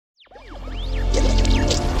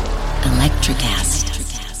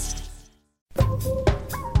Electrocast.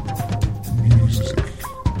 Music,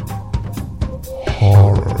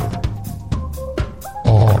 horror,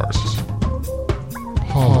 art,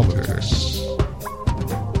 politics,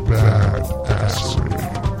 badassery.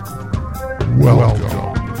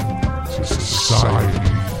 Welcome to Society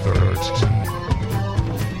 13.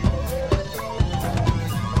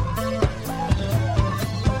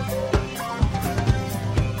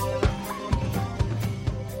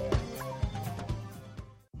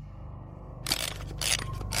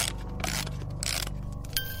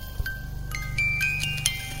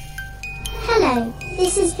 Hello,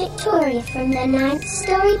 this is Victoria from the Ninth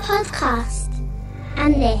Story Podcast,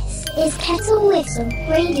 and this is Kettle Whistle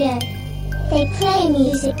Radio. They play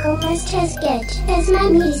music almost as good as my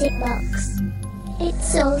music box.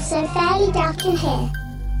 It's also fairly dark in here.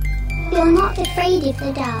 You're not afraid of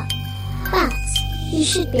the dark, but you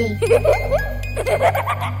should be.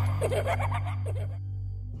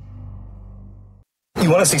 You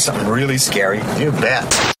want to see something really scary? You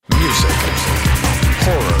bet. Music,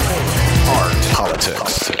 horror, art,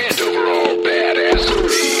 politics, and overall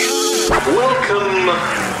badassery. Welcome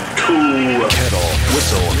to Kettle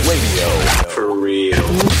Whistle Radio. For Real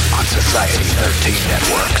On Society 13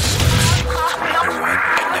 Networks. Everyone,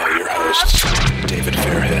 and now your hosts, David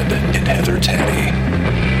Fairhead and Heather Taddy.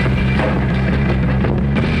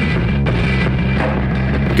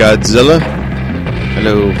 Godzilla.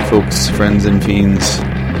 Hello, folks, friends, and fiends.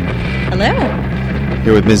 Hello.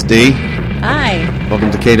 Here with Ms. D. Hi. Welcome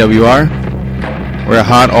to KWR. We're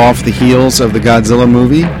hot off the heels of the Godzilla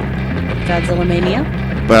movie, Godzilla Mania.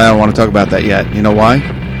 but I don't want to talk about that yet. You know why?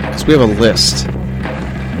 Because we have a list. We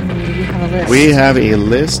have a list. We have a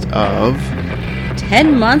list of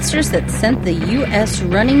 10 monsters that sent the U.S.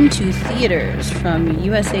 running to theaters from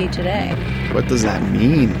USA Today. what does that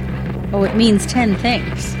mean? Oh, it means 10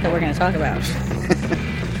 things that we're going to talk about.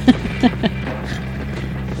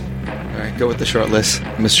 All right, go with the short list,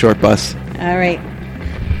 Miss Short Bus. All right.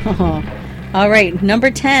 All right.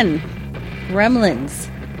 Number 10. Gremlins.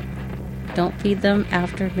 Don't feed them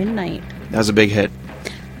after midnight. That was a big hit.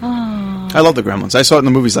 Oh, I love the Gremlins. I saw it in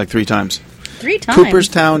the movies like 3 times. 3 times.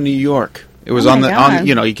 Cooperstown, New York. It was Oh on my the God.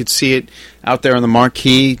 you know, you could see it out there on the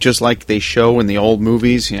marquee, just like they show in the old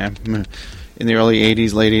movies. Yeah, in the early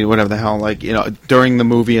 '80s, late '80s, whatever the hell. Like, you know, during the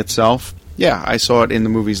movie itself. Yeah, I saw it in the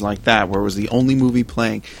movies like that, where it was the only movie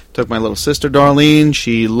playing. Took my little sister Darlene.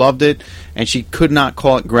 She loved it, and she could not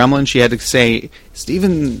call it Gremlins. She had to say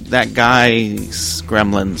Steven, that guy's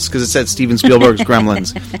Gremlins, because it said Steven Spielberg's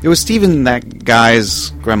Gremlins. It was Steven, that guy's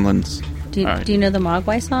Gremlins. Do All right. you know the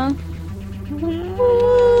Mogwai song?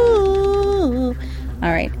 All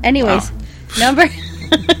right. Anyways, number...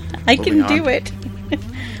 I can Moving do on. it.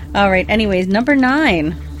 All right. Anyways, number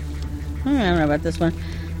 9. I don't know about this one.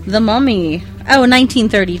 The Mummy. Oh,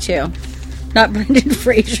 1932. Not Brendan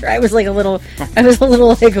Fraser. I was a little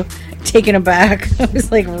like taken aback. I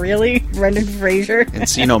was like, really? Brendan Fraser?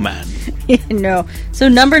 Encino Man. No. So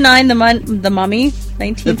number 9, The Mummy,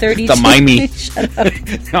 1932. The Mimey. Shut up.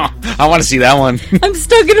 No, I want to see that one. I'm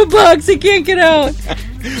stuck in a box. I can't get out.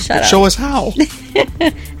 Shut up. Show us how.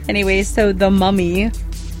 Anyways, so The Mummy.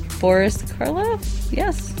 Boris Karloff?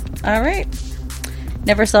 Yes. All right.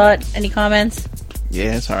 Never saw it. Any comments?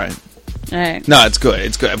 Yeah, it's all right. All right. No, it's good.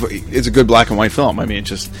 It's good. It's a good black and white film. I mean, it's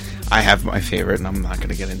just, I have my favorite, and I'm not going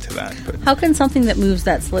to get into that. But How can something that moves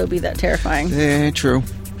that slow be that terrifying? true.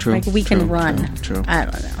 Like, we can run. True. I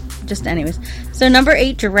don't know. Just anyways. So number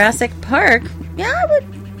 8, Jurassic Park. Yeah, but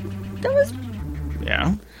that was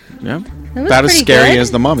Yeah. Yeah. That was About as pretty scary good. as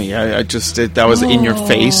The Mummy. That was in your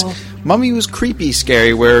face. Mummy was creepy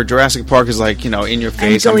scary, where Jurassic Park is like, you know, in your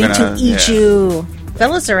face. I'm going gonna to eat you.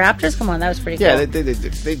 Velociraptors? Come on, that was pretty cool. Yeah, they did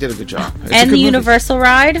a good job. It's a And good the movie. Universal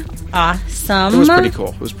ride? Awesome. It was pretty cool.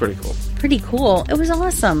 It was pretty cool. Pretty cool. It was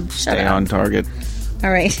awesome. Shut Stay up. on target. All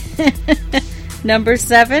right. Number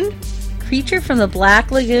 7, Creature from the Black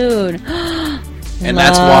Lagoon. And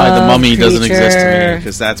that's why The Mummy doesn't exist to me, Creature.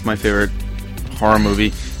 because that's my favorite horror movie.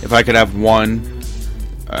 If I could have one,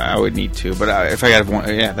 I would need 2. But if I could have one,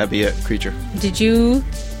 yeah, that'd be it. Creature. Did you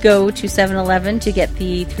go to 7-Eleven to get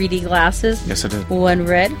the 3D glasses? Yes, I did. One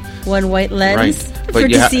red, one white lens Right. for But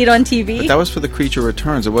to see it on TV? But that was for the Creature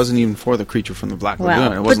Returns. It wasn't even for the Creature from the Black Wow.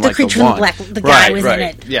 Lagoon. It But wasn't the like Creature the from one. the Black- the guy was in right.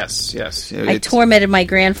 it. Yes, yes. I It's- tormented my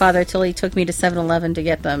grandfather till he took me to 7-Eleven to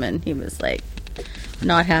get them, and he was like,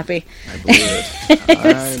 not happy. I believe it.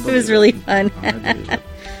 It was really fun. I believe it.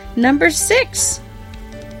 Number 6,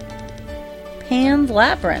 Pan's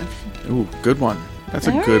Labyrinth. Ooh, good one. That's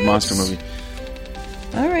a All good right. monster movie.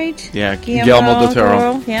 All right. Yeah, Guillermo del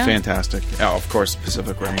Toro. Yeah. Fantastic. Oh, of course,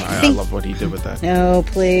 Pacific Rim. I think- love what he did with that. No,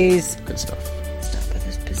 please. Good stuff. Stop with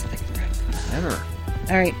this Pacific Rim. Never.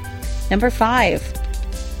 All right. Number 5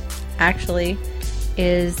 actually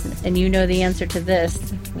is, and you know the answer to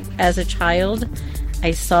this. As a child,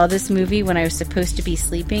 I saw this movie when I was supposed to be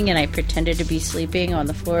sleeping, and I pretended to be sleeping on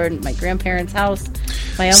the floor in my grandparents' house.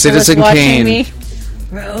 My uncle Citizen was watching Kane. me.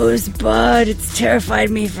 Rosebud, it's terrified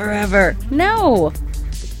me forever. No.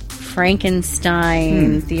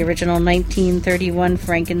 Frankenstein, the original 1931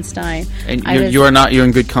 Frankenstein. And I was- you're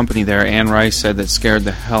in good company there. Anne Rice said that scared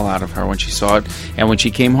the hell out of her when she saw it. And when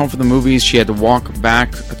she came home from the movies, she had to walk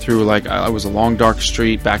back through, like, it was a long, dark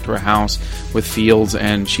street back to her house with fields,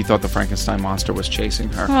 and she thought the Frankenstein monster was chasing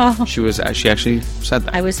her. Oh. She actually said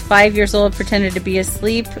that. I was 5 years old, pretended to be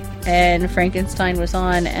asleep, and Frankenstein was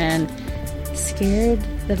on, and scared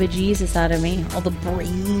the bejesus out of me. All the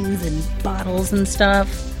brains and bottles and stuff.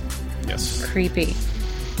 Yes. Creepy.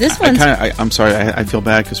 This one's... I'm sorry, I feel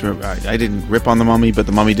bad because I didn't rip on the Mummy, but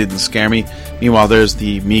the Mummy didn't scare me. Meanwhile, there's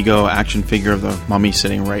the Mego action figure of the Mummy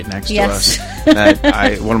sitting right next Yes. to us.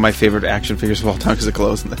 That one of my favorite action figures of all time because it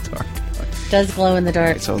glows in the dark. does glow in the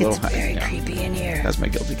dark. It's a little very yeah. creepy in here. That's my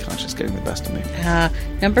guilty conscience getting the best of me.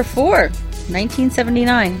 Number 4,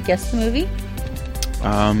 1979. Guess the movie?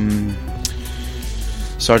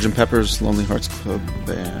 Sgt. Pepper's Lonely Hearts Club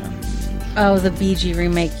Band. Oh, the Bee Gee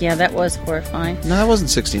remake. Yeah, that was horrifying. No, that wasn't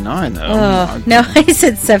 69 though. Oh, no, I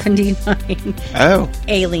said 79. Oh,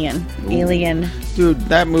 Alien. Alien. dude,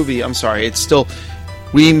 that movie. I'm sorry. It's still.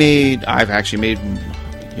 I've actually made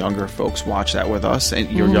younger folks watch that with us, and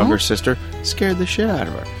your younger sister scared the shit out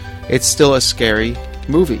of her. It's still a scary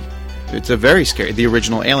movie. It's a very scary. The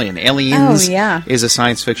original Alien. Aliens Oh, yeah. is a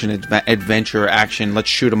science fiction adventure action. Let's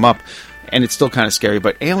shoot 'em up. And it's still kind of scary,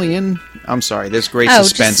 but Alien, I'm sorry, there's great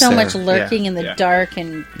suspense just so there. much lurking in the dark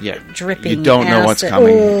and dripping. You don't know what's acid.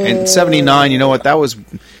 coming. Oh. And 79, you know what? That was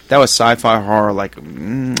sci-fi horror. Like I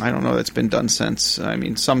don't know, that's been done since. I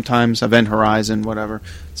mean, sometimes Event Horizon, whatever.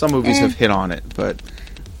 Some movies have hit on it, but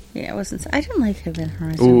Yeah, it wasn't. I didn't like Event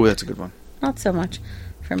Horizon. ooh, that's a good one. Not so much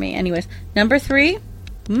for me. Anyways, number 3.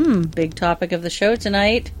 Big topic of the show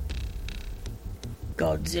tonight.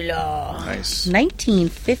 Godzilla. Nice,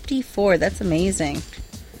 1954. That's amazing.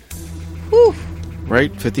 Whew.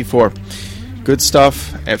 right? 54, good stuff.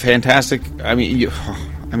 Fantastic. I mean,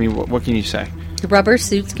 what can you say? The rubber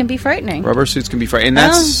suits can be frightening. Rubber suits can be frightening. And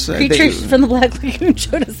that's Creatures from the Black Lagoon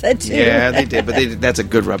showed us that too. Yeah, they did, but that's a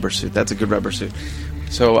good rubber suit. That's a good rubber suit.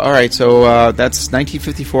 So, all right, so that's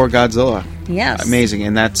 1954 Godzilla. Yes. Amazing,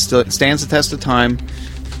 and that still stands the test of time.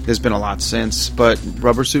 There's been a lot since, but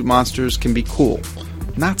rubber suit monsters can be cool.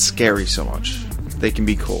 Not scary so much. They can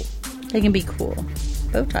be cool. They can be cool.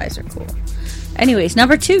 Bow ties are cool. Anyways,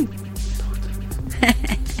 number 2.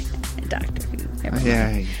 Doctor Who. Never mind.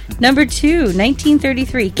 Yeah. Number 2,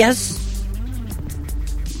 1933. Guess.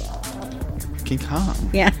 King Kong.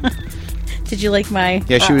 Yeah. Did you like my...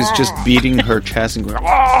 Yeah, she was just beating her chest and going,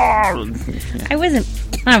 "Ah!" I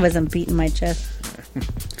wasn't beating my chest.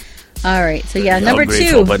 All right, so yeah, number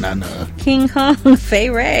 2, banana. King Kong, Fay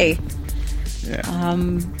Ray. Yeah.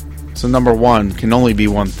 So number 1 can only be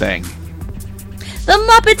one thing. The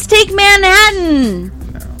Muppets Take Manhattan.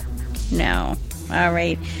 No. All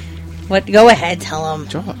right. What? Go ahead, tell them.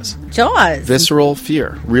 Jaws. Jaws. Visceral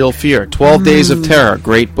Fear. Real Fear. 12 Days of Terror.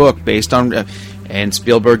 Great book based on... and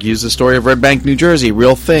Spielberg used the story of Red Bank, New Jersey.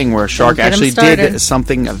 Real thing where a shark Don't get 'em actually started. did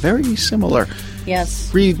something very similar.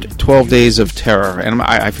 Yes. Read 12 Days of Terror. And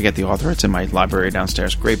I forget the author. It's in my library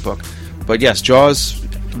downstairs. Great book. But yes, Jaws,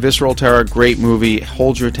 Visceral Terror, great movie.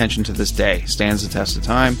 Holds your attention to this day. Stands the test of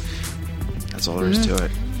time. That's all there is to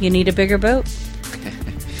it. You need a bigger boat.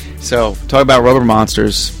 So, talk about rubber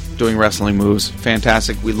monsters doing wrestling moves.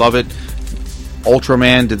 Fantastic. We love it.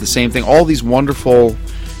 Ultraman did the same thing. All these wonderful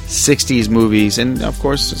 60s movies. And, of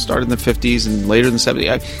course, it started in the 50s and later in the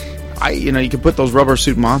 70s. You could put those rubber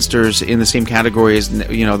suit monsters in the same category as, the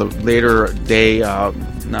later day,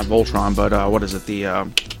 not Voltron, but what is it?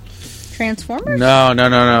 The Transformers?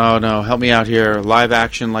 No. Help me out here. Live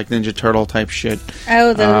action, like Ninja Turtle type shit.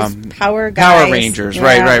 Oh, those power guys. Power Rangers.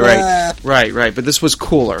 Yeah. Right. But this was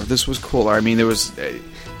cooler. I mean, there was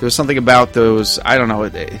something about those. I don't know.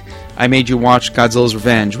 I made you watch Godzilla's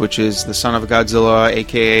Revenge, which is the son of Godzilla,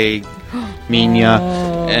 aka Minya,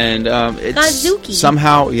 and it's Godzuki.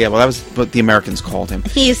 somehow. Yeah, well, that was what the Americans called him.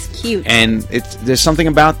 He's cute. And there's something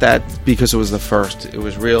about that because it was the first. It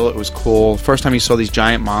was real. It was cool. First time you saw these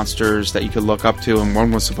giant monsters that you could look up to, and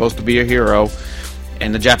one was supposed to be a hero.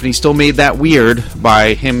 And the Japanese still made that weird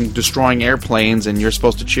by him destroying airplanes, and you're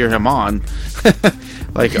supposed to cheer him on.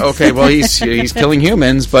 Like, okay, well, he's killing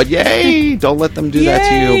humans, but yay! Don't let them do that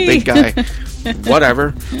to you, big guy.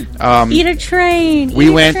 Whatever. Eat a train. We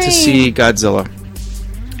went to see Godzilla,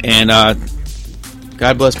 and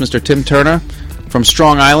God bless Mr. Tim Turner from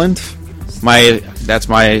Strong Island. That's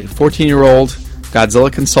my 14-year-old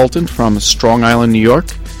Godzilla consultant from Strong Island, New York.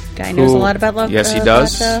 Guy knows a lot about love. Yes, he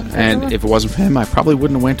does. And if it wasn't for him, I probably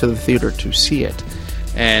wouldn't have went to the theater to see it.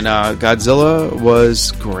 And Godzilla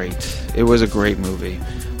was great. It was a great movie.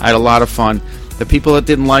 I had a lot of fun. The people that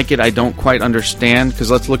didn't like it, I don't quite understand,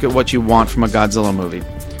 because let's look at what you want from a Godzilla movie.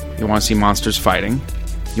 You want to see monsters fighting.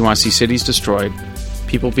 You want to see cities destroyed,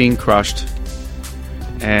 people being crushed,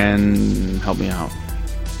 and help me out.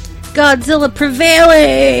 Godzilla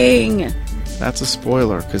prevailing! That's a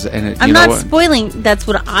spoiler. I'm not spoiling. That's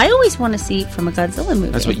what I always want to see from a Godzilla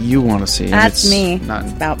movie. That's what you want to see. That's me. Not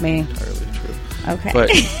it's about me. Entirely true.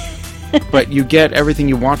 Okay. But you get everything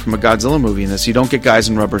you want from a Godzilla movie in this. You don't get guys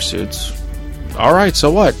in rubber suits. All right,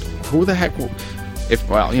 so what? Who the heck? You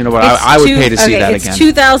know what? I would pay to see that again. It's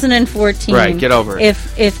 2014. Right, get over it.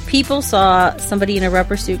 If people saw somebody in a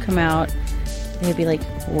rubber suit come out, they'd be like,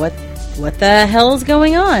 "What the hell is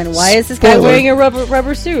going on? Why is this guy wearing a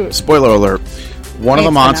rubber suit?" Spoiler alert! One of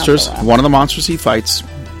the monsters he fights,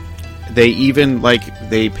 they even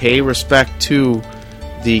they pay respect to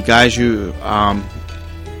the Kaiju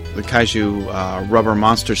rubber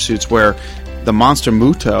monster suits, where the monster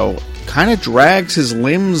Muto kind of drags his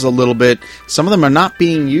limbs a little bit. Some of them are not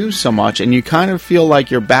being used so much, and you kind of feel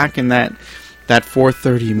like you're back in that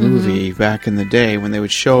 4:30 movie back in the day when they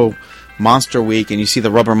would show Monster Week, and you see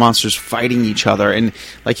the rubber monsters fighting each other, and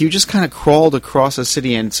you just kind of crawled across a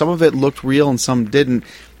city, and some of it looked real and some didn't,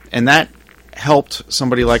 and that helped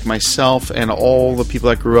somebody like myself and all the people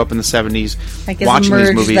that grew up in the 70s watching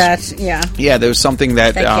these movies. Yeah, there was something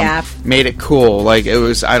that made it cool. It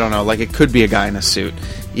was, I don't know, it could be a guy in a suit,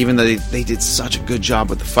 even though they did such a good job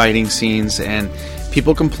with the fighting scenes, and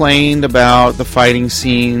people complained about the fighting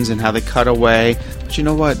scenes and how they cut away. But you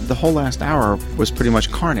know what? The whole last hour was pretty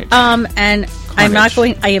much carnage. And carnage. I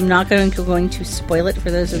am not going to spoil it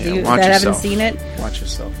for those of you that haven't seen it. Watch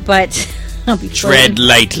yourself. But I'll be tread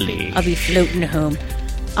lightly. I'll be floating home.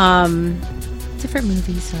 Different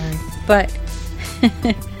movie, sorry. But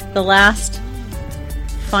the last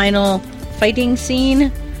final fighting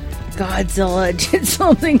scene, Godzilla did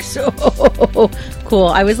something so cool.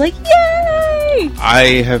 I was like, yay!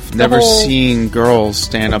 I have never seen girls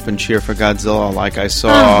stand up and cheer for Godzilla like I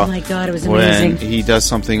saw. Oh my god, it was amazing. When he does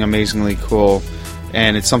something amazingly cool.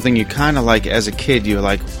 And it's something you kind of as a kid, you're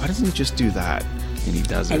like, why doesn't he just do that? And he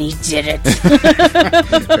does it. And he did it.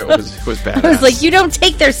 It was badass. I was like, you don't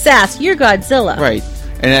take their sass. You're Godzilla. Right.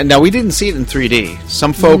 And now we didn't see it in 3D.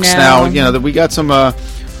 Some folks now, that we got some...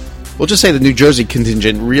 we'll just say the New Jersey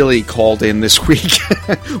contingent really called in this week.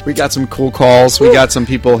 We got some cool calls. We got some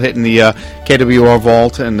people hitting the KWR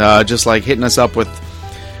vault and just hitting us up with...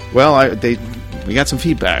 we got some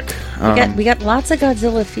feedback. We got lots of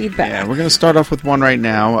Godzilla feedback. Yeah, we're going to start off with one right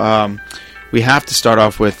now. We have to start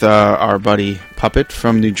off with our buddy Puppet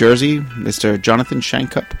from New Jersey, Mr. Jonathan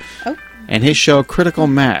Shankup, and his show Critical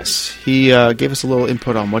Mass. He gave us a little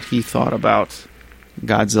input on what he thought about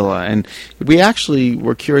Godzilla, and we actually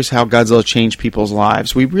were curious how Godzilla changed people's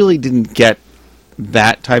lives. We really didn't get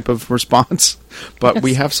that type of response, but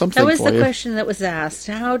we have something for you. That was the question that was asked.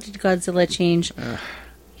 How did Godzilla change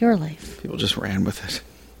your life? People just ran with it.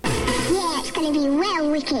 Yeah, it's gonna be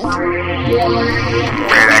real wicked. Critical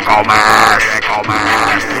Mass! Critical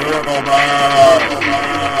Mass! Critical Mass!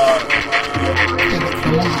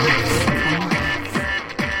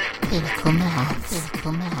 Critical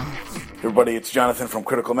Mass! Everybody, it's Jonathan from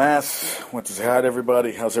Critical Mass. Want to say hi to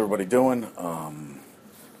everybody. How's everybody doing?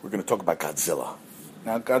 We're going to talk about Godzilla.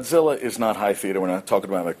 Now, Godzilla is not high theater. We're not talking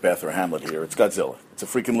about Macbeth or Hamlet here. It's Godzilla. It's a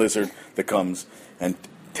freaking lizard that comes and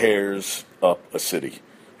tears up a city.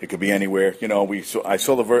 It could be anywhere. I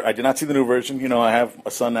saw I did not see the new version. I have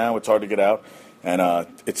a son now. It's hard to get out. And I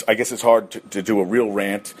guess it's hard to do a real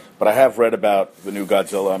rant, but I have read about the new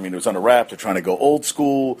Godzilla. I mean, it was on a wrap. They're trying to go old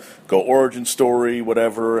school, go origin story,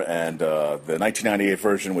 whatever. And the 1998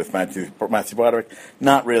 version with Matthew Broderick,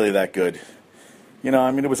 not really that good.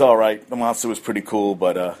 It was all right. The monster was pretty cool,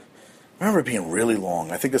 but I remember it being really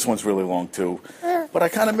long. I think this one's really long, too. But I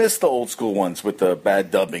kind of miss the old school ones with the bad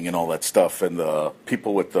dubbing and all that stuff, and the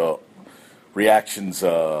people with the reactions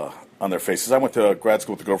on their faces. I went to grad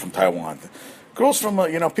school with a girl from Taiwan. Girls from,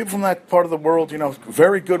 people from that part of the world,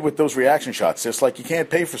 very good with those reaction shots. Just you can't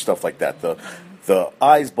pay for stuff like that. The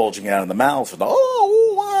eyes bulging out of the mouths and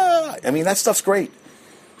that stuff's great.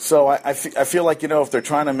 So I feel like, if they're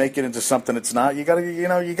trying to make it into something it's not, you gotta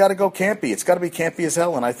go campy. It's got to be campy as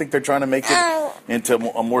hell, and I think they're trying to make it into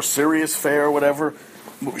a more serious fare or whatever.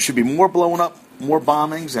 It should be more blowing up, more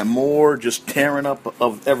bombings, and more just tearing up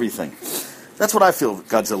of everything. That's what I feel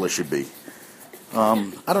Godzilla should be.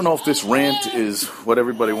 I don't know if this rant is what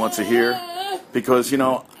everybody wants to hear, because,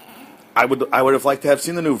 I would have liked to have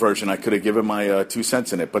seen the new version. I could have given my 2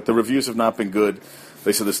 cents in it, but the reviews have not been good.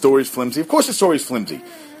 They said the story's flimsy. Of course, the story's flimsy.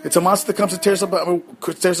 It's a monster that comes and tears up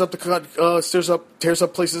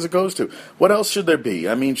places it goes to. What else should there be?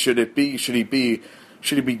 I mean, should he be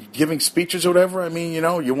giving speeches or whatever? I mean,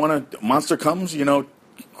 you want a monster comes,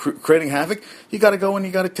 creating havoc. You got to go and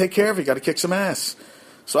you got to take care of it. You got to kick some ass.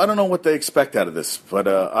 So I don't know what they expect out of this, but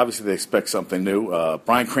obviously they expect something new.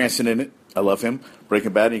 Bryan Cranston in it. I love him.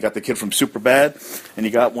 Breaking Bad. And you got the kid from Superbad, and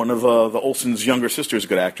you got one of the Olsen's younger sisters, a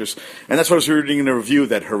good actress. And that's what I was reading in the review,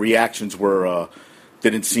 that her reactions were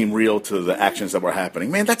didn't seem real to the actions that were happening.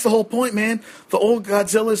 Man, that's the whole point, man. The old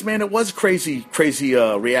Godzillas, man, it was crazy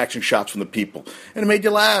reaction shots from the people, and it made you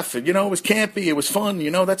laugh. And, it was campy, it was fun.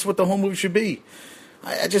 That's what the whole movie should be.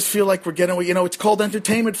 I just feel like we're getting, it's called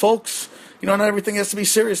entertainment, folks. Not everything has to be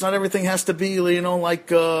serious. Not everything has to be,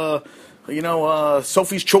 like.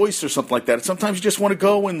 Sophie's Choice or something like that. Sometimes you just want to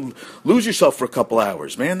go and lose yourself for a couple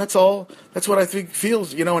hours, man. That's all. That's what I think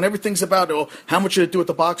feels, and everything's about how much should it do at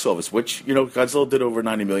the box office, which, Godzilla did over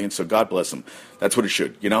 90 million, so God bless him. That's what it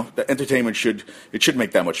should, The entertainment should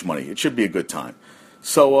make that much money. It should be a good time.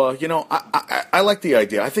 So, I like the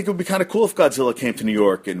idea. I think it would be kind of cool if Godzilla came to New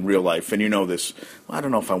York in real life, and this. Well, I don't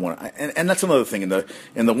know if I want to. And that's another thing. In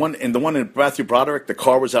the one in Matthew Broderick, the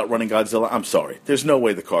car was outrunning Godzilla. I'm sorry. There's no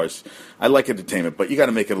way the cars. I like entertainment, but you got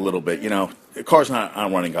to make it a little bit. The car's not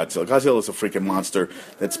outrunning Godzilla. Godzilla is a freaking monster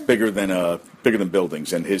that's bigger than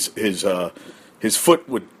buildings, and his foot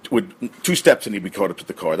would 2 steps and he'd be caught up to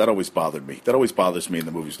the car. That always bothered me. That always bothers me in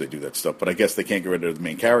the movies they do that stuff. But I guess they can't get rid of the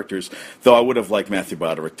main characters. Though I would have liked Matthew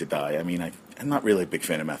Broderick to die. I mean, I'm not really a big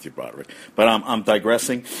fan of Matthew Broderick. But I'm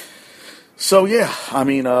digressing. So yeah, I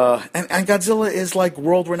mean, and Godzilla is like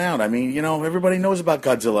world renowned. I mean, everybody knows about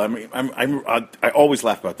Godzilla. I mean, I always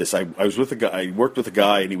laugh about this. I was with a guy. I worked with a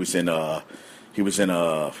guy, and he was in Niagara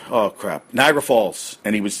Falls,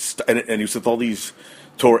 and he was with all these.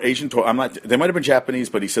 Asian tour. They might have been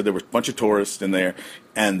Japanese, but he said there were a bunch of tourists in there,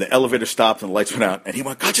 and the elevator stopped and the lights went out, and he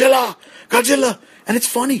went, Godzilla, Godzilla, and it's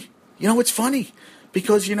funny. It's funny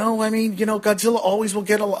because Godzilla always will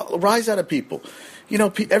get a rise out of people.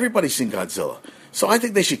 Everybody's seen Godzilla. So I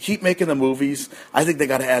think they should keep making the movies. I think they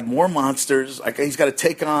got to add more monsters. He's got to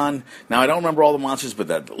take on. Now I don't remember all the monsters, but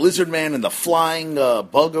that lizard man and the flying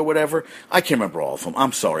bug or whatever. I can't remember all of them.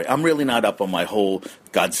 I'm sorry. I'm really not up on my whole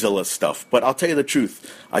Godzilla stuff. But I'll tell you the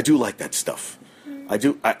truth. I do like that stuff. I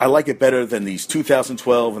do. I like it better than these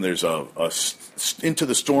 2012 and there's a Into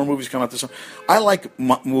the Storm movies coming out this summer. I like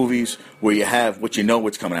movies where you have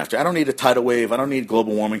what's coming after. I don't need a tidal wave. I don't need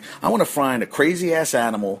global warming. I want to find a crazy ass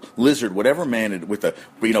animal, lizard, whatever man with a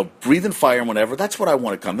breathing fire and whatever. That's what I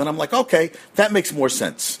want to come. Then I'm like, okay, that makes more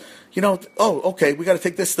sense. Okay, we got to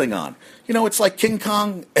take this thing on. It's like King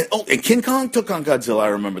Kong. And King Kong took on Godzilla, I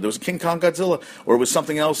remember. There was a King Kong Godzilla, or it was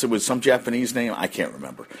something else. It was some Japanese name. I can't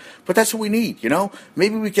remember. But that's what we need,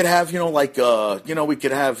 Maybe we could have, like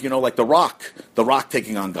The Rock. The Rock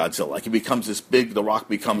taking on Godzilla. Like, he becomes this big, The Rock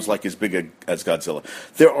becomes like as big as Godzilla.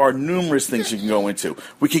 There are numerous things you can go into.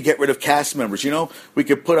 We could get rid of cast members, We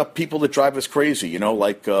could put up people that drive us crazy,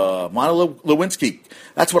 like Monica Lewinsky.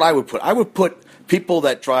 That's what I would put. I would put people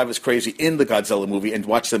that drive us crazy in the Godzilla movie and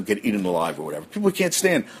watch them get eaten alive or whatever. People we can't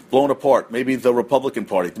stand blown apart. Maybe the Republican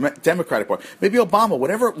Party, the Democratic Party, maybe Obama,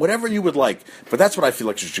 whatever you would like. But that's what I feel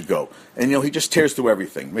like you should go. And, he just tears through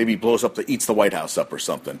everything. Maybe he blows up, eats the White House up or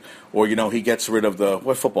something. Or, he gets rid of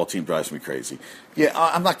what football team drives me crazy? Yeah,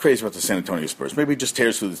 I'm not crazy about the San Antonio Spurs. Maybe he just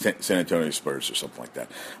tears through the San Antonio Spurs or something like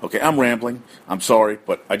that. Okay, I'm rambling. I'm sorry,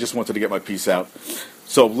 but I just wanted to get my piece out.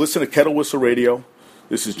 So listen to Kettle Whistle Radio.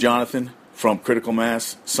 This is Jonathan from Critical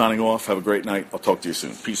Mass, signing off. Have a great night. I'll talk to you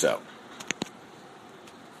soon. Peace out.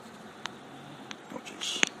 Oh,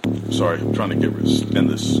 jeez. Sorry, I'm trying to end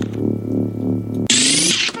this.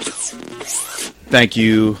 Thank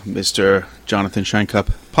you, Mr. Jonathan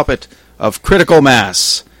Scheinkup, puppet of Critical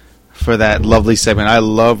Mass, for that lovely segment. I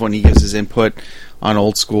love when he gives his input on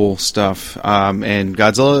old school stuff. And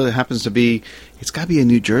Godzilla happens to be, it's got to be a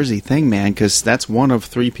New Jersey thing, man, because that's one of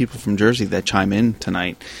 3 people from Jersey that chime in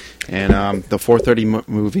tonight. And the 4:30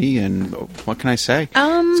 movie, and what can I say?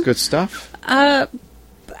 It's good stuff. I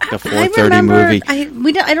the 4:30 movie. I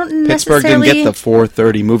don't Pittsburgh necessarily... didn't get the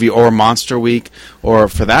 4:30 movie or Monster Week, or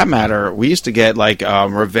for that matter, we used to get like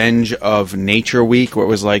Revenge of Nature Week, where it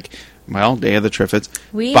was like, well, Day of the Triffids,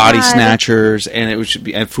 Body Snatchers, and it should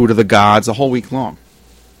be and Food of the Gods the whole week long.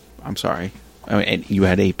 I'm sorry, and you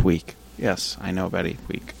had Ape Week. Yes, I know about Ape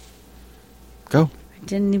Week. Go. I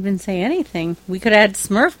didn't even say anything. We could have had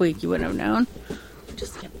Smurf Week. You wouldn't have known.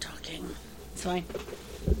 Just kept talking. It's fine.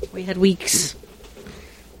 We had weeks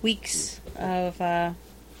of I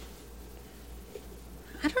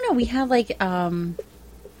don't know, we had like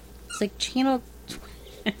it's like channel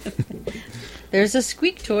there's a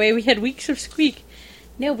Squeak toy. We had weeks of Squeak.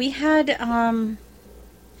 No, we had I don't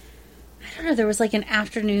know, there was like an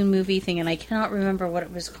afternoon movie thing and I cannot remember what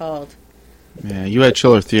it was called. Yeah, you had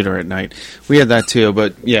Chiller Theater at night. We had that too,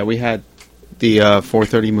 but yeah, we had the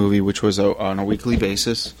 4:30 movie, which was on a weekly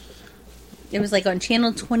basis. It was like on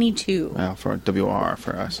channel 22. Well, for WR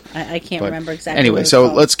for us. I can't remember exactly. Anyway, what it was so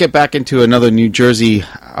called. let's get back into another New Jersey.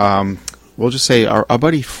 We'll just say our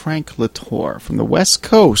buddy Frank Latour from the West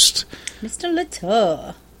Coast. Mr.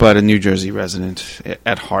 Latour. But a New Jersey resident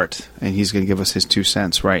at heart. And he's going to give us his 2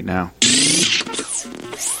 cents right now.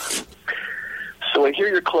 So I hear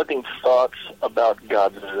you're collecting thoughts about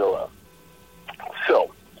Godzilla.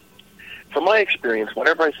 So, from my experience,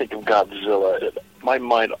 whenever I think of Godzilla, my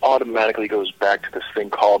mind automatically goes back to this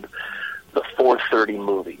thing called the 4:30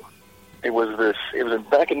 movie. It was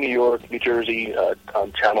back in New York, New Jersey,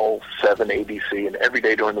 on Channel 7 ABC, and every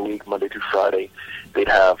day during the week, Monday through Friday, they'd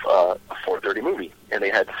have a 4:30 movie, and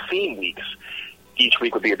they had theme weeks. Each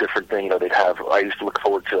week would be a different thing. You know, they'd have. I used to look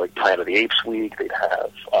forward to like Planet of the Apes week. They'd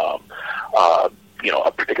have,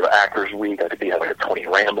 a particular actors week. I think they had like a Tony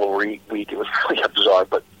Randall week. It was really bizarre,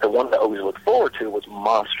 but the one that I always looked forward to was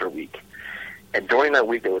Monster Week. And during that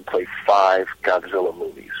week, they would play 5 Godzilla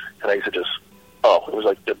movies. And I used to just, it was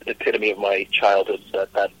like the epitome of my childhood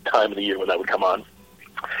at that time of the year when that would come on.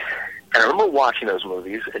 And I remember watching those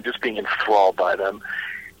movies and just being enthralled by them.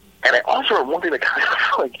 And I also remember one thing that kind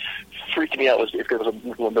of like freaked me out was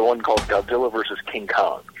the one called Godzilla versus King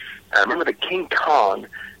Kong. And I remember the King Kong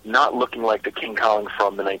not looking like the King Kong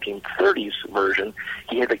from the 1930s version.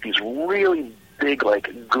 He had like these really big, like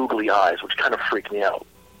googly eyes, which kind of freaked me out.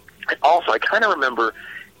 And also, I kind of remember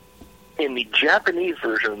in the Japanese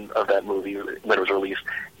version of that movie, when it was released,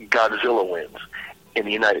 Godzilla wins. In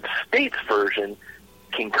the United States version,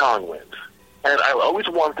 King Kong wins. And I always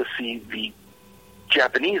wanted to see the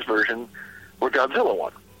Japanese version where Godzilla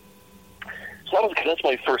won. So that's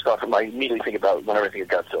my first thought. I immediately think about whenever I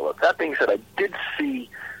think of Godzilla. That being said, I did see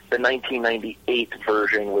the 1998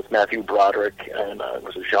 version with Matthew Broderick and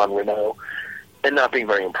was it Jean Reno, and not being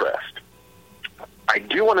very impressed. I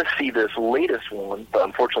do want to see this latest one, but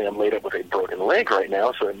unfortunately I'm laid up with a broken leg right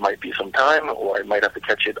now, so it might be some time, or I might have to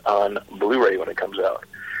catch it on Blu-ray when it comes out.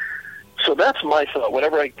 So that's my thought.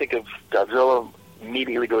 Whenever I think of Godzilla,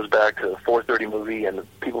 immediately goes back to the 4:30 movie, and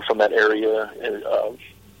people from that area of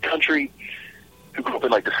country who grew up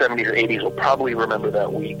in like the 70s or 80s will probably remember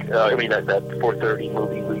that week. That 4:30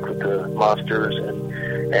 movie week with the monsters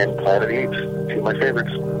and Planet of the Apes, 2 of my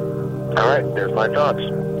favorites. All right, there's my thoughts.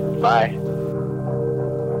 Bye.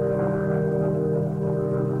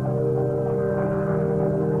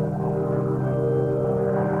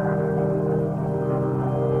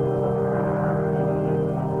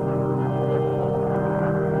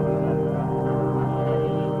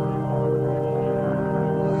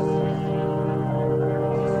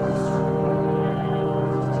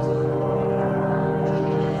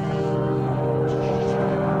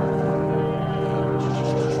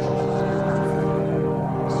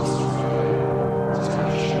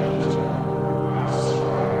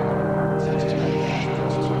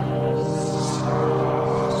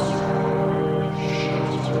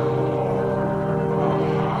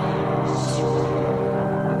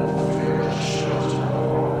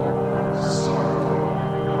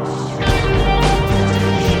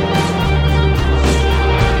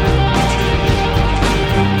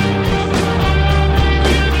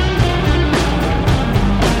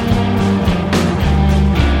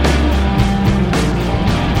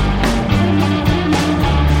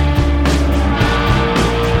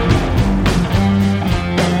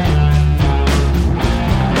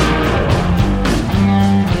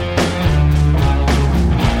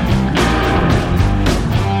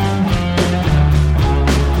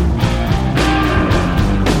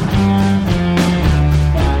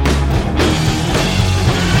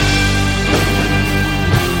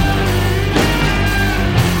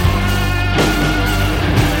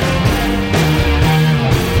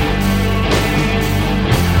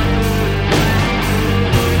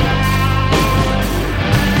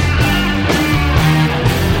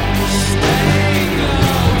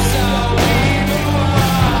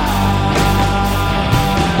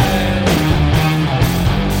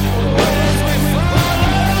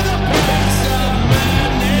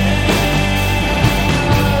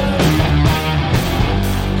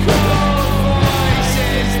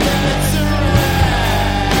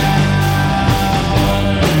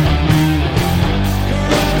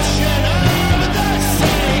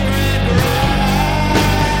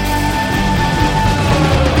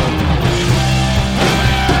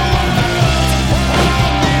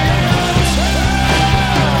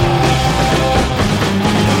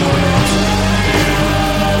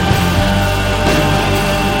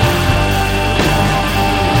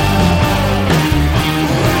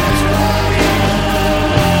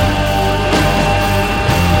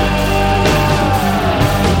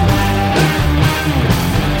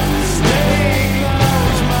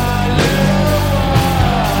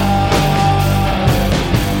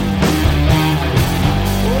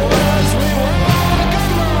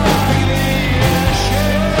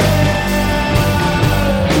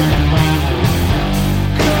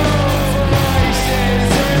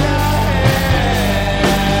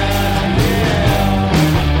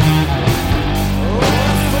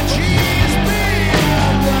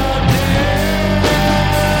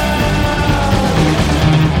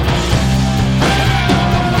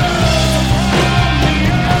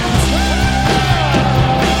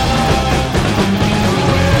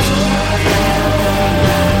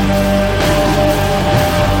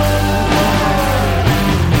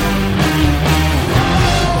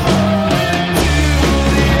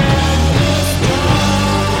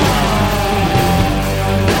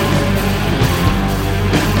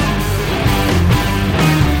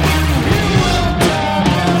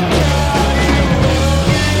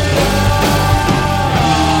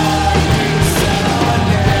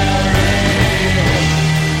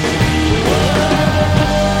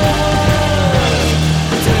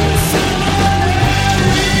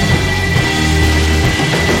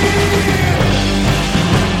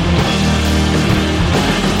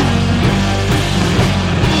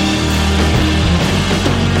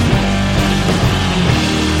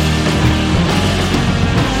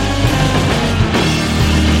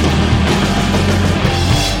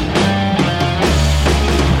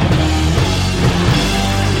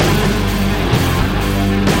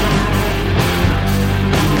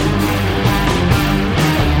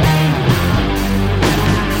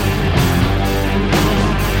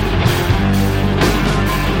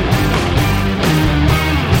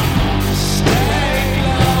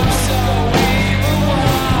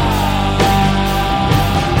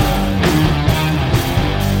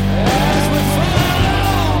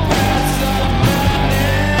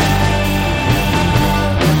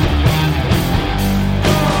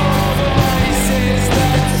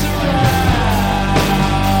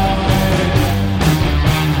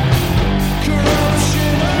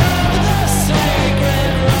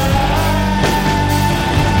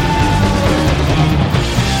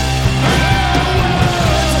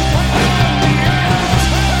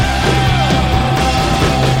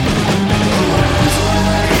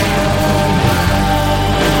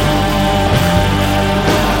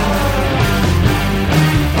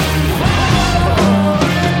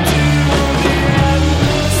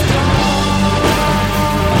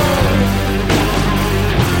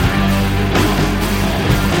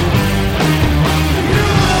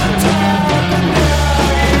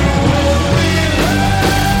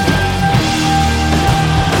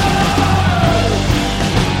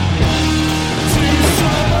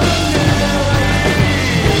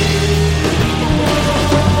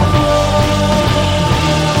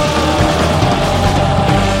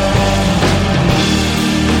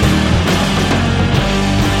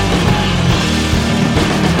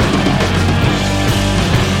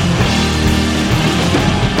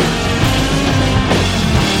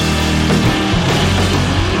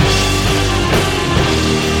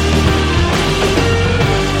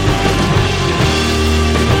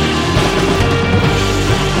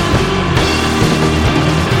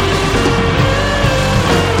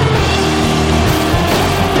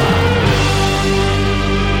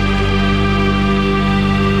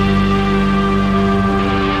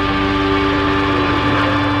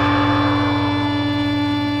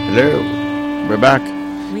 Hello. We're back.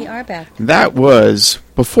 We are back. That was,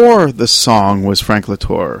 before the song, was Frank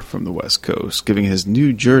Latour from the West Coast, giving his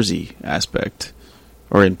New Jersey aspect,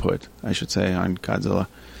 or input, I should say, on Godzilla.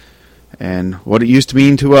 And what it used to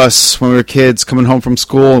mean to us when we were kids, coming home from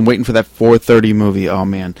school and waiting for that 4:30 movie. Oh,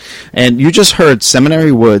 man. And you just heard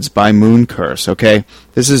Seminary Woods by Moon Curse, okay?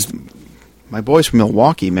 This is my boys from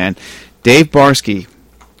Milwaukee, man. Dave Barsky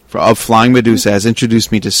of Flying Medusa has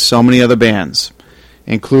introduced me to so many other bands,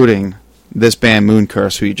 including this band, Moon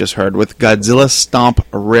Curse, who you just heard, with Godzilla Stomp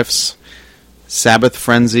riffs, Sabbath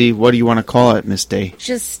Frenzy. What do you want to call it, Miss Day?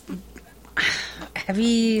 Just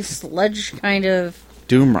heavy sludge kind of...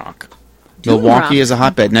 Doom rock. Doom Milwaukee rock. is a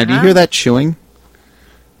hotbed. Now, do you hear that chewing?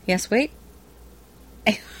 Yes, wait.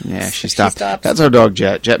 Yeah, she stopped. stopped. That's our dog,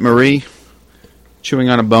 Jet. Jet Marie, chewing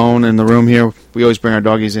on a bone in the room here. We always bring our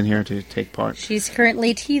doggies in here to take part. She's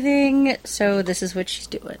currently teething, so this is what she's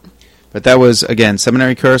doing. But that was, again,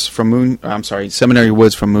 Seminary Woods from Moon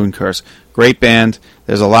Curse. Great band.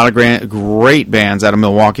 There's a lot of great bands out of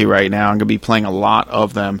Milwaukee right now. I'm going to be playing a lot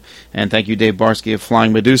of them. And thank you, Dave Barsky of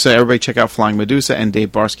Flying Medusa. Everybody check out Flying Medusa and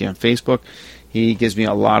Dave Barsky on Facebook. He gives me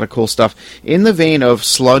a lot of cool stuff. In the vein of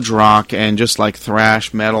sludge rock and just like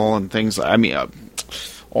thrash metal and things, I mean,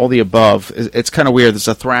 all the above. It's kind of weird. There's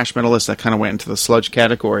a thrash metalist that kind of went into the sludge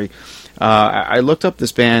category. I looked up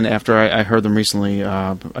this band after I heard them recently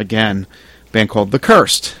again. A band called The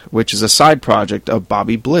Cursed, which is a side project of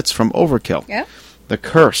Bobby Blitz from Overkill. Yeah. The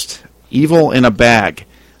Cursed. Evil in a Bag.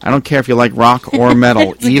 I don't care if you like rock or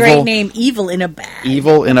metal. It's a great name. Evil in a Bag.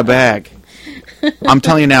 Evil in a Bag. I'm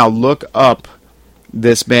telling you now, look up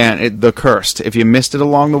this band, The Cursed. If you missed it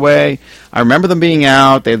along the way, I remember them being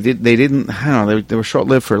out. They didn't, I don't know, they were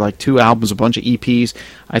short-lived for like 2 albums, a bunch of EPs.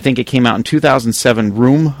 I think it came out in 2007.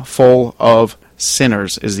 Room Full of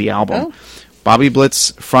Sinners is the album. Oh. Bobby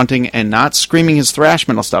Blitz fronting and not screaming his thrash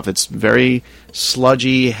metal stuff. It's very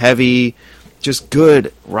sludgy, heavy, just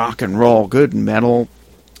good rock and roll, good metal.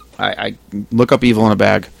 I look up Evil in a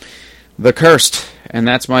Bag. The Cursed. And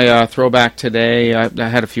that's my throwback today. I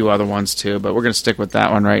had a few other ones too, but we're going to stick with that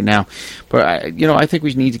one right now. But I think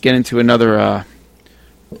we need to get into another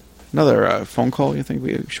phone call. You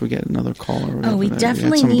think should we get another call? Or Oh, we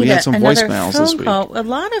definitely need another phone call. A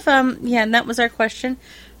lot of and that was our question.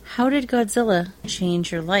 How did Godzilla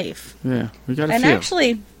change your life? Yeah, we got a and few.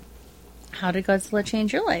 Actually, how did Godzilla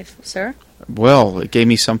change your life, sir? Well, it gave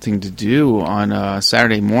me something to do on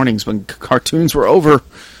Saturday mornings when cartoons were over.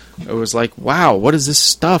 It was like, wow, what is this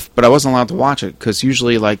stuff? But I wasn't allowed to watch it because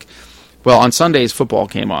usually, on Sundays football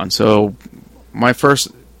came on. So my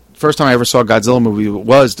first time I ever saw a Godzilla movie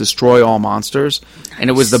was Destroy All Monsters,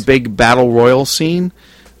 and it was the big battle royal scene.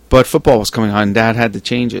 But football was coming on, and Dad had to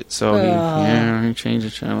change it, so he changed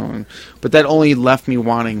the channel. But that only left me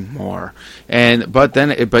wanting more.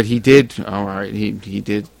 But he did. All right,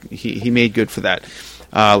 he made good for that.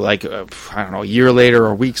 I don't know, a year later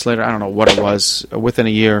or weeks later, I don't know what it was. Within a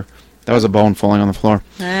year, that was a bone falling on the floor.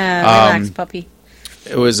 Relax, puppy.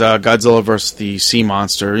 It was Godzilla versus the sea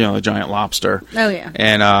monster, the giant lobster. Oh yeah.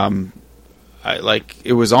 And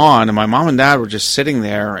it was on, and my mom and dad were just sitting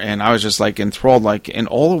there, and I was just enthralled. And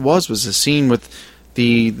all it was a scene with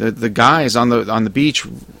the guys on the beach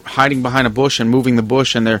hiding behind a bush and moving the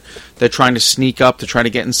bush, and they're trying to sneak up to try to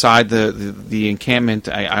get inside the encampment.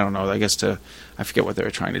 I don't know. I guess I forget what they were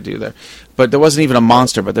trying to do there. But there wasn't even a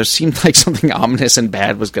monster, but there seemed like something ominous and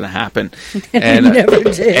bad was going to happen. And never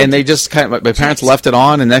did. And they just my parents left it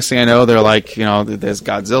on, and next thing I know, they're like, there's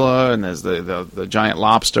Godzilla, and there's the giant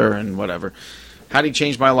lobster, and whatever. How did he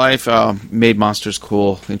change my life? Made monsters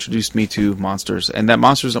cool, introduced me to monsters, and that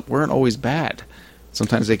monsters weren't always bad.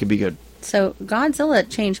 Sometimes they could be good. So Godzilla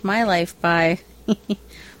changed my life by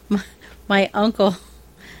my uncle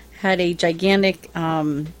had a gigantic...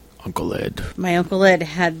 Uncle Ed. My Uncle Ed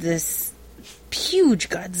had this huge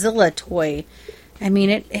Godzilla toy. I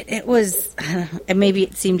mean, it was... and maybe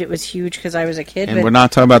it seemed it was huge because I was a kid. And we're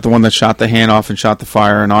not talking about the one that shot the hand off and shot the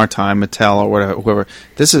fire in our time, Mattel or whatever. Whoever.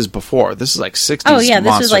 This is before. This is like 60s Oh, yeah,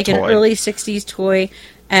 this was like toy. An early 60s toy.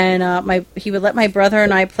 And he would let my brother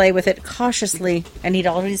and I play with it cautiously, and he'd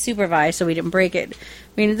always supervise so we didn't break it. I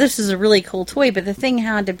mean, this is a really cool toy, but the thing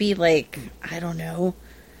had to be I don't know.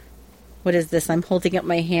 What is this? I'm holding up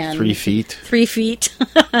my hand. 3 feet. 3 feet.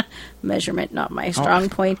 Measurement, not my strong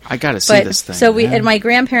point. I got to see this thing. So at my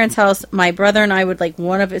grandparents' house, my brother and I would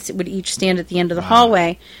one of us would each stand at the end of the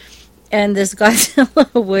hallway, and this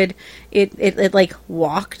Godzilla would it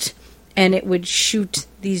walked, and it would shoot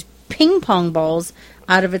these ping pong balls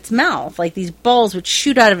out of its mouth. These balls would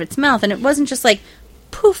shoot out of its mouth, and it wasn't just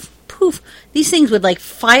poof, poof. These things would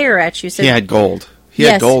fire at you. So he had gold.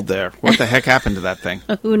 He had gold there. What the heck happened to that thing?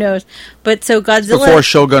 Who knows? But so Godzilla... Before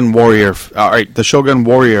Shogun Warrior... All right, the Shogun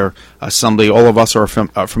Warrior assembly, all of us are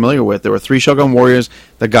familiar with. There were 3 Shogun Warriors,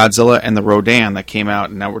 the Godzilla, and the Rodan that came out.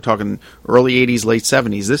 And now we're talking early 80s, late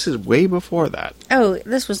 70s. This is way before that. Oh,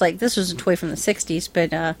 this was a toy from the 60s.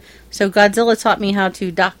 But so Godzilla taught me how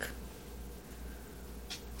to duck.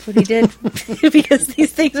 What he did, because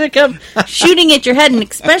these things would come shooting at your head, and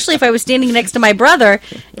especially if I was standing next to my brother,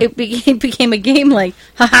 it became a game like,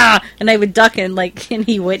 haha, and I would duck and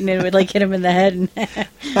he wouldn't, and it would hit him in the head, and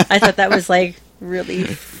I thought that was really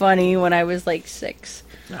funny when I was 6.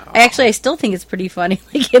 I still think it's pretty funny,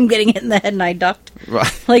 him getting hit in the head and I ducked.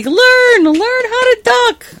 Right. Learn how to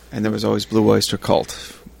duck. And there was always Blue Oyster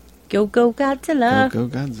Cult. Go Godzilla. Go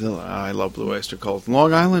Godzilla. I love Blue Oyster Cult.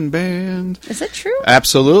 Long Island Band. Is that true?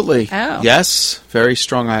 Absolutely. Oh. Yes. Very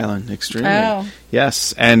Strong Island. Extremely. Oh.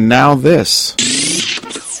 Yes. And now this.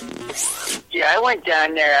 Yeah, I went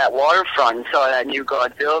down there at Waterfront and saw that new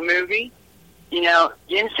Godzilla movie. You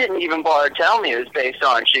didn't even bother telling me it was based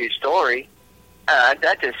on a true story.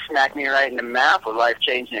 That just smacked me right in the mouth with a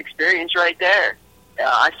life-changing experience right there.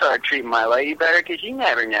 I started treating my lady better because you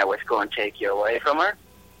never know what's going to take you away from her.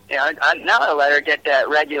 Now I let her get that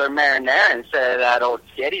regular marinara instead of that old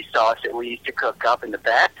spaghetti sauce that we used to cook up in the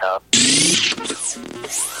bathtub.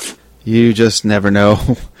 You just never know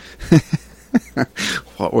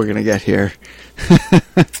what we're going to get here.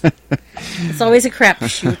 It's always a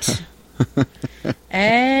crapshoot.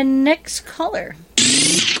 And next caller.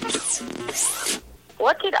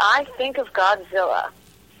 What did I think of Godzilla?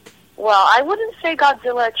 Well, I wouldn't say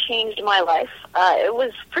Godzilla changed my life. It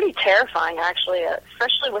was pretty terrifying, actually,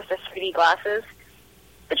 especially with the 3D glasses.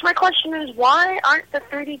 Which my question is, why aren't the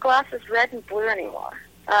 3D glasses red and blue anymore?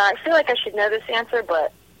 I feel like I should know this answer,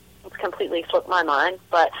 but it's completely slipped my mind.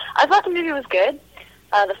 But I thought the movie was good.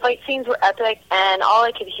 The fight scenes were epic, and all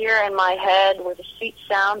I could hear in my head were the sweet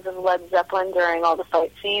sounds of Led Zeppelin during all the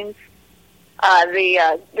fight scenes.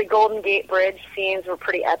 The Golden Gate Bridge scenes were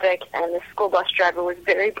pretty epic, and the school bus driver was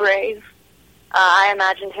very brave. I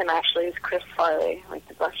imagined him actually as Chris Farley, like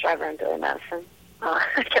the bus driver in Billy Madison.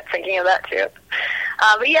 I kept thinking of that too.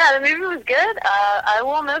 But yeah, the movie was good. I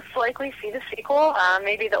will most likely see the sequel.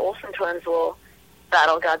 Maybe the Olsen twins will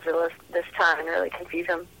battle Godzilla this time and really confuse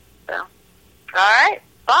him. So, all right,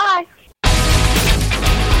 bye.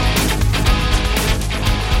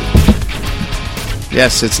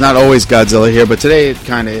 Yes, it's not always Godzilla here, but today it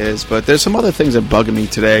kind of is. But there's some other things that bugging me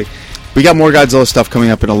today. We got more Godzilla stuff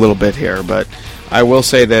coming up in a little bit here, but I will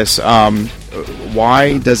say this.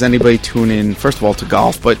 Why does anybody tune in, first of all, to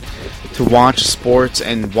golf, but to watch sports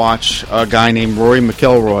and watch a guy named Rory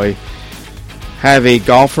McIlroy have a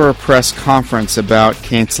golfer press conference about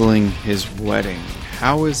canceling his wedding?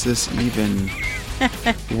 How is this even...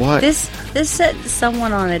 What? This set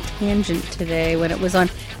someone on a tangent today when it was on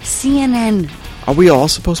CNN. Are we all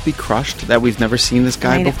supposed to be crushed that we've never seen this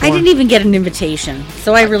guy before? I didn't even get an invitation,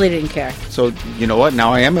 so I really didn't care. So, you know what?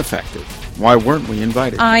 Now I am affected. Why weren't we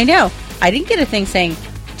invited? I know. I didn't get a thing saying,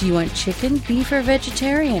 do you want chicken, beef, or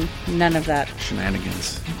vegetarian? None of that.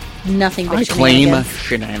 Shenanigans. Nothing but shenanigans. I claim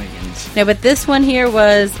shenanigans. No, but this one here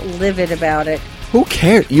was livid about it. Who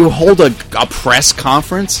cares? You hold a press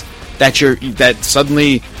conference that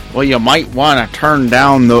suddenly, well, you might want to turn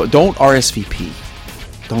down the... Don't RSVP.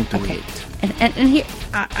 Don't do it. And here,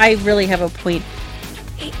 I really have a point.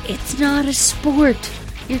 It's not a sport.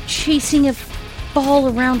 You're chasing a ball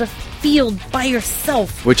around a field by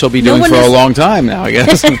yourself. Which he'll be doing for a long time now, I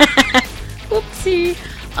guess. Whoopsie.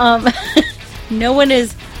 No one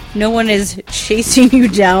is chasing you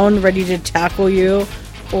down, ready to tackle you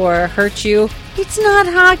or hurt you. It's not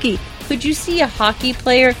hockey. Could you see a hockey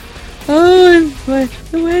player? Oh,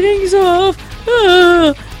 the wedding's off.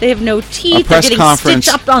 Oh. They have no teeth. They're getting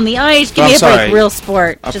stitched up on the ice. Give me a break, real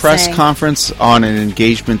sport. A press conference on an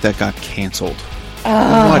engagement that got canceled.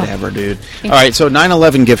 Whatever, dude. All right, so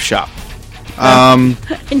 9/11 gift shop. And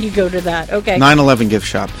you go to that, okay. 9/11 gift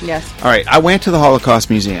shop. Yes. All right, I went to the Holocaust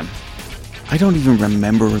Museum. I don't even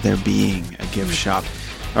remember there being a gift shop.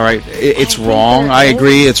 All right, it's wrong. I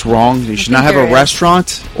agree, it's wrong. You should not have a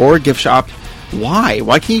restaurant or a gift shop. Why?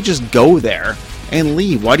 Why can't you just go there and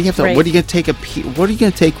leave? Why do you have to? Right. What are you going to take? What are you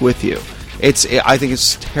going to take with you? I think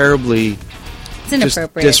it's terribly. It's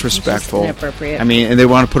inappropriate. Just disrespectful. It's inappropriate. I mean, and they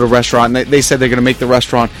want to put a restaurant. And they said they're going to make the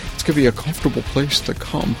restaurant. It's going to be a comfortable place to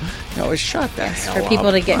come. No, shut the hell up. For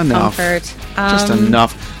people to get comfort. Just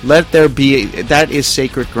enough. Let there be. That is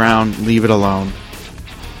sacred ground. Leave it alone.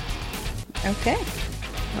 Okay.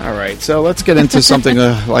 All right, so let's get into something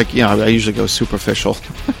I usually go superficial.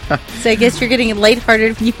 So I guess you're getting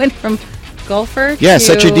lighthearted when you went from Golfer. Yeah, to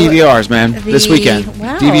set your DVRs, man. This weekend.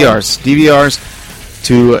 Wow. DVRs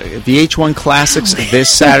to VH1 Classics this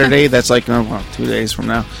Saturday. That's like 2 days from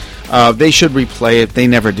now. They should replay it. They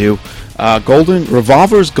never do.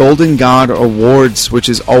 Revolver's Golden God Awards, which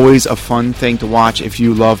is always a fun thing to watch if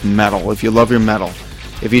you love metal. If you love your metal.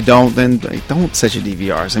 If you don't, then don't set your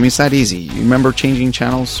DVRs. I mean, it's that easy. You remember changing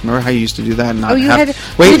channels? Remember how you used to do that? And not you have,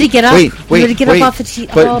 had to get up. You had to get up off the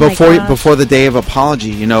TV. But before the day of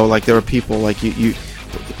apology, like there were people like you.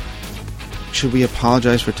 Should we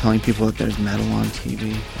apologize for telling people that there's metal on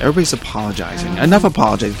TV? Everybody's apologizing. Enough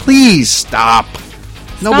apologizing. Please stop.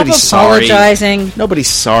 Nobody's apologizing. Sorry. Nobody's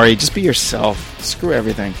sorry. Just be yourself. Screw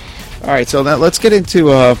everything. All right, so let's get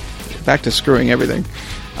into back to screwing everything.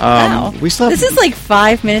 Wow. We still have, this is like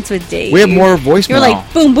 5 minutes with Dave. We have more voicemail. You're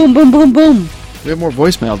like boom, boom, boom, boom, boom. We have more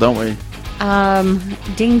voicemail, don't we?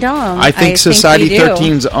 Ding dong. I think Society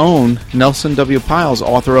 13's own Nelson W. Piles,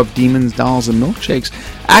 author of Demons, Dolls, and Milkshakes,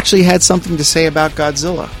 actually had something to say about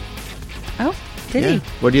Godzilla. Oh, did he?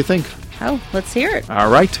 What do you think? Oh, let's hear it. All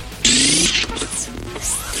right.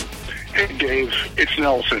 Hey, Dave. It's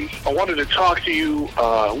Nelson. I wanted to talk to you,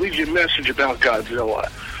 leave you a message about Godzilla.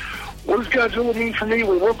 What does Godzilla mean for me?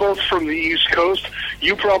 Well, we're both from the East Coast.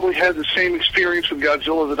 You probably had the same experience with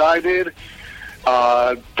Godzilla that I did.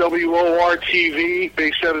 WOR-TV,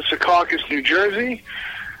 based out of Secaucus, New Jersey,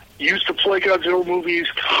 used to play Godzilla movies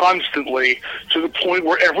constantly, to the point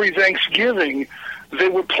where every Thanksgiving they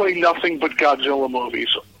would play nothing but Godzilla movies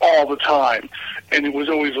all the time. And it was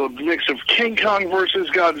always a mix of King Kong versus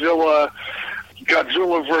Godzilla,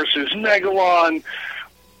 Godzilla versus Megalon,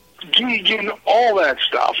 Gigan, all that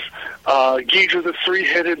stuff. Ghidorah the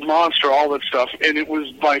three-headed monster, all that stuff. And it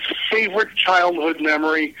was my favorite childhood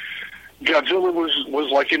memory. Godzilla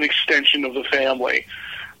was like an extension of the family.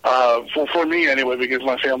 For me anyway, because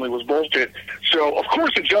my family was bullshit. So, of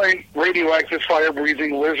course, a giant radioactive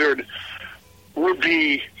fire-breathing lizard would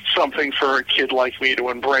be something for a kid like me to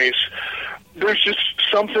embrace. There's just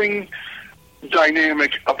something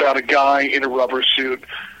dynamic about a guy in a rubber suit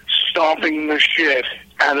stomping the shit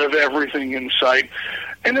out of everything in sight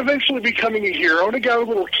and eventually becoming a hero. And it got a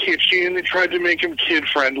little kitschy, and they tried to make him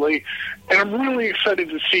kid-friendly. And I'm really excited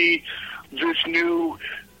to see this new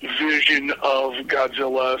vision of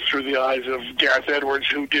Godzilla through the eyes of Gareth Edwards,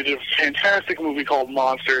 who did a fantastic movie called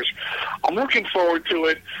Monsters. I'm looking forward to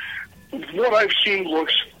it. What I've seen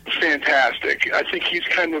looks fantastic. I think he's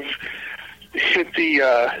kind of hit the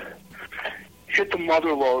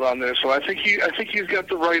mother load on this. So I think he's got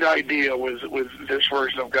the right idea with this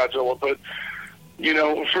version of Godzilla. But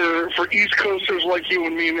for East Coasters like you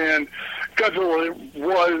and me, man, Godzilla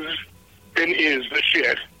was and is the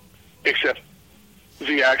shit, except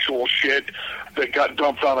the actual shit that got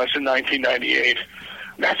dumped on us in 1998.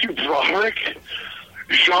 Matthew Broderick,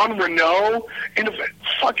 Jean Reno in a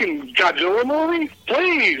fucking Godzilla movie?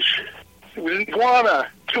 Please. It was iguana,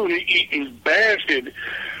 tuna-eating bastard.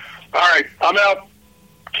 All right, I'm out.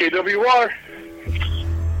 KWR.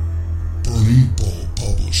 Burning Bulb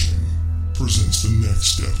Publishing presents the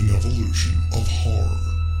next step in evolution of horror.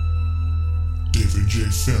 David J.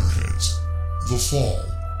 Fairhead's The Fall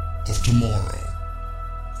of Tomorrow.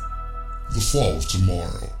 The Fall of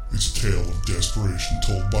Tomorrow is a tale of desperation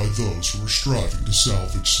told by those who are striving to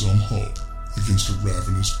salvage some hope against a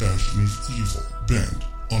ravenous bastion of evil bent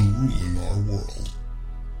on ruling our world.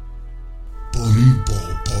 Burning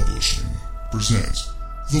Bulb Publishing presents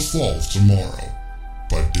The Fall of Tomorrow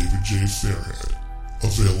by David J. Fairhead.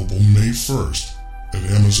 Available May 1st at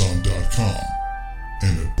Amazon.com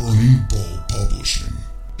and at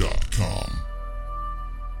BurningBulbPublishing.com.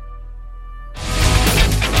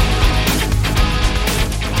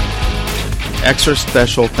 Extra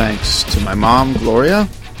special thanks to my mom, Gloria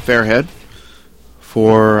Fairhead,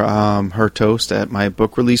 for her toast at my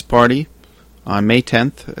book release party on May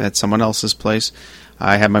 10th at someone else's place.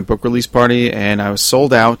 I had my book release party, and I was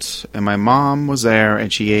sold out, and my mom was there,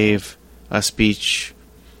 and she gave a speech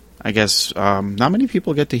I guess not many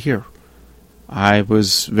people get to hear. I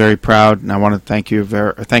was very proud, and I want to thank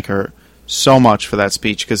her so much for that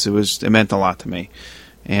speech, because it meant a lot to me.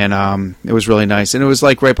 And it was really nice. And it was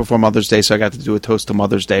like right before Mother's Day, so I got to do a toast to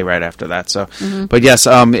Mother's Day right after that. So, But yes,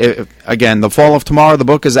 again, The Fall of Tomorrow, the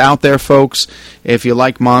book is out there, folks. If you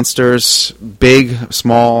like monsters, big,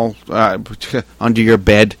 small, under your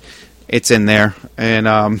bed, it's in there. And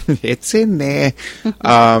it's in there. Go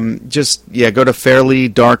to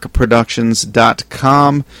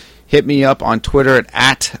fairlydarkproductions.com. Hit me up on Twitter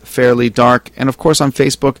at fairlydark, and of course on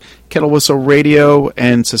Facebook, Kettle Whistle Radio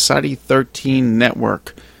and Society 13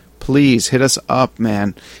 Network. Please hit us up,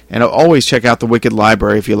 man. And always check out the Wicked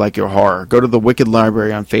Library if you like your horror. Go to the Wicked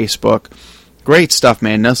Library on Facebook. Great stuff,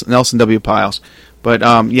 man. Nelson W. Piles. But,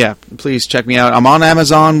 yeah, please check me out. I'm on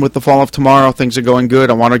Amazon with The Fall of Tomorrow. Things are going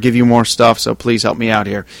good. I want to give you more stuff, so please help me out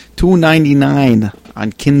here. $2.99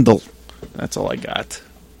 on Kindle. That's all I got.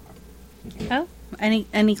 Oh,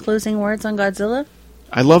 any closing words on Godzilla?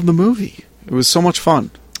 I love the movie. It was so much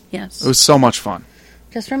fun. Yes. It was so much fun.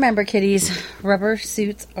 Just remember, kiddies, rubber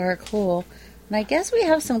suits are cool. And I guess we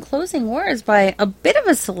have some closing words by a bit of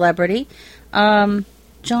a celebrity, John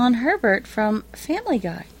Herbert from Family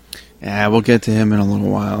Guy. Yeah, we'll get to him in a little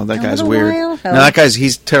while. That guy's weird. While? No, that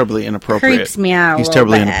he's terribly inappropriate. Creeps me out. He's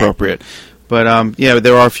terribly inappropriate. But yeah,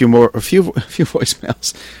 there are a few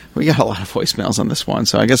voicemails. We got a lot of voicemails on this one,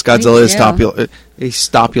 so I guess Godzilla is popular. He's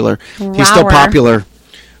popular. He's still popular.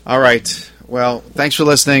 All right. Well, thanks for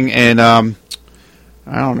listening, and I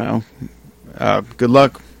don't know. Good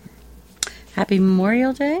luck. Happy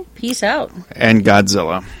Memorial Day. Peace out. And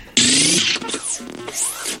Godzilla.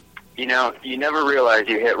 You know, you never realize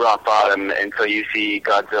you hit rock bottom until you see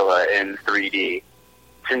Godzilla in 3D.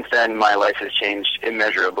 Since then, my life has changed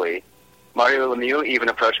immeasurably. Mario Lemieux even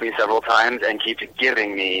approached me several times and keeps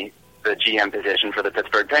giving me the GM position for the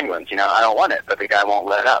Pittsburgh Penguins. You know, I don't want it, but the guy won't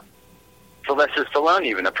let up. Sylvester Stallone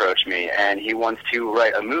even approached me, and he wants to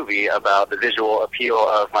write a movie about the visual appeal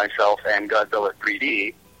of myself and Godzilla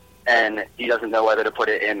 3D, and he doesn't know whether to put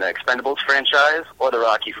it in the Expendables franchise or the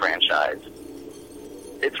Rocky franchise.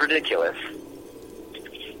 It's ridiculous.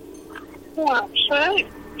 Well, say,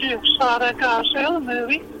 just saw that Godzilla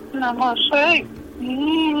movie, and I must say,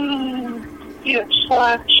 it's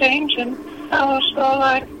life-changing. I was so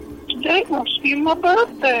like, today must be my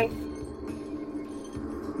birthday.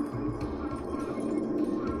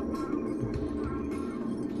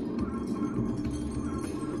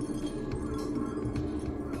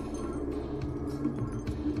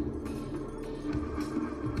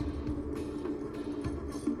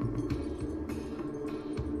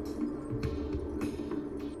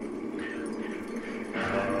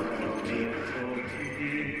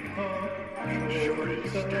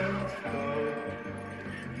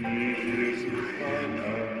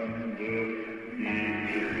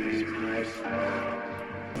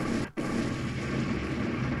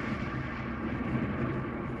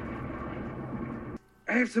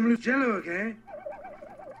 I have some loose jello, okay?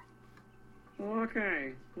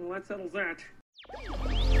 Okay, well, that settles that.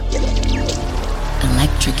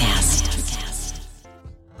 Electricast.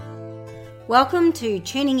 Welcome to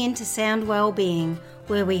Tuning Into Sound Wellbeing,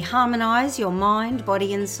 where we harmonise your mind,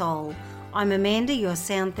 body and soul. I'm Amanda, your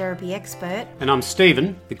sound therapy expert. And I'm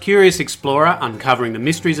Stephen, the curious explorer uncovering the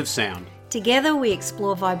mysteries of sound. Together we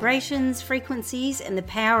explore vibrations, frequencies and the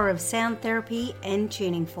power of sound therapy and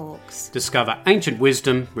tuning forks. Discover ancient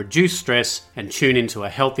wisdom, reduce stress and tune into a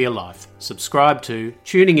healthier life. Subscribe to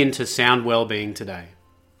Tuning Into Sound Wellbeing today.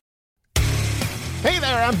 Hey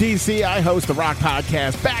there, I'm DC. I host the rock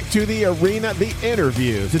podcast Back to the Arena, The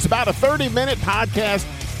Interviews. It's about a 30-minute podcast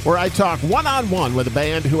where I talk one-on-one with a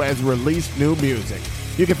band who has released new music.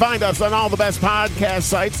 You can find us on all the best podcast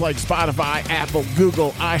sites like Spotify, Apple,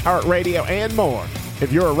 Google, iHeartRadio, and more.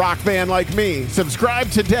 If you're a rock fan like me,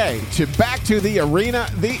 subscribe today to Back to the Arena,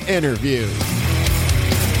 The Interviews.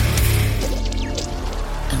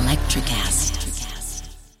 Electricast.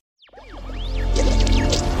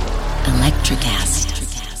 Electricast.